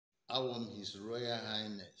Awam His Royal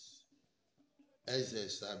Highness Eze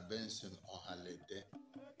Sir Benson Ohalede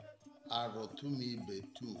Arotumi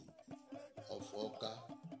Betu of Oka,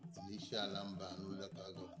 Initial Lambanu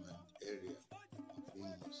local government area of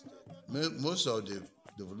Imo State. Most of the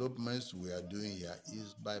developments we are doing here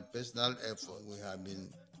is by personal effort. We have been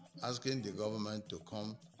asking the government to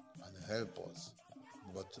come and help us,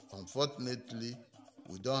 but unfortunately,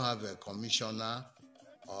 we don't have a commissioner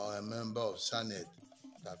or a member of Senate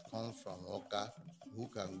that comes from Oka who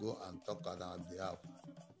can go and talk on our behalf.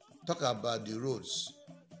 Talk about the roads,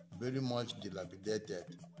 very much dilapidated.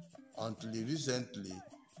 Until recently,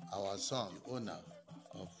 our son, owner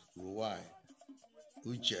of Ruwai,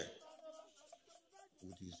 Uche,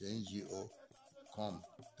 with his NGO,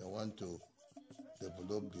 they want to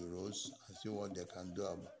develop the roads and see what they can do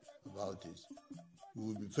about it. We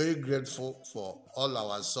will be very grateful for all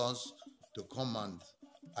our sons to come and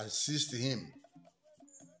assist him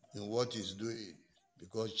in what he's doing,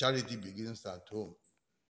 because charity begins at home.